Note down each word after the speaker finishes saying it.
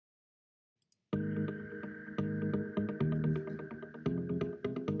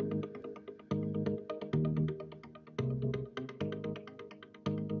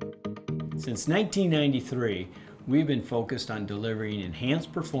Since 1993, we've been focused on delivering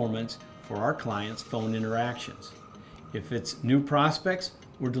enhanced performance for our clients' phone interactions. If it's new prospects,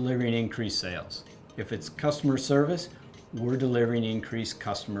 we're delivering increased sales. If it's customer service, we're delivering increased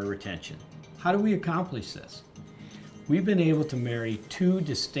customer retention. How do we accomplish this? We've been able to marry two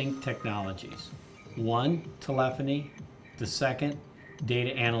distinct technologies. One, telephony. The second,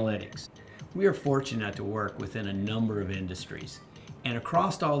 data analytics. We are fortunate to work within a number of industries. And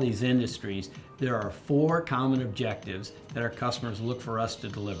across all these industries, there are four common objectives that our customers look for us to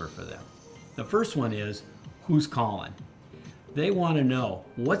deliver for them. The first one is, who's calling? They want to know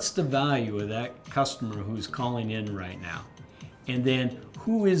what's the value of that customer who's calling in right now. And then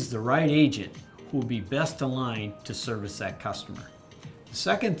who is the right agent who will be best aligned to service that customer. The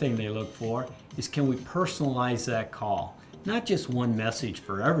second thing they look for is, can we personalize that call? Not just one message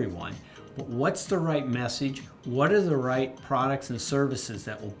for everyone, but what's the right message? What are the right products and services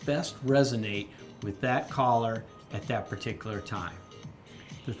that will best resonate with that caller at that particular time?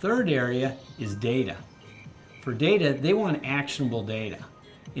 The third area is data. For data, they want actionable data.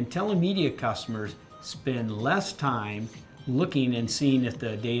 Intelemedia customers spend less time looking and seeing if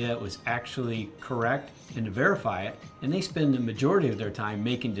the data was actually correct and to verify it, and they spend the majority of their time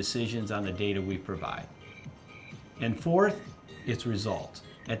making decisions on the data we provide. And fourth, it's results.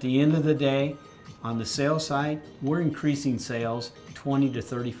 At the end of the day, on the sales side, we're increasing sales 20 to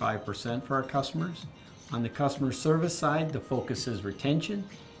 35% for our customers. On the customer service side, the focus is retention,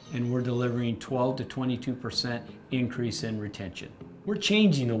 and we're delivering 12 to 22% increase in retention. We're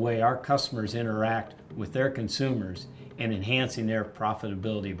changing the way our customers interact with their consumers and enhancing their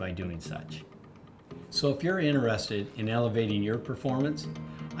profitability by doing such. So if you're interested in elevating your performance,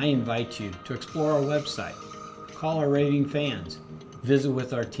 I invite you to explore our website, call our raving fans, visit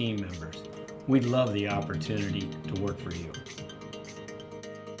with our team members. We'd love the opportunity to work for you.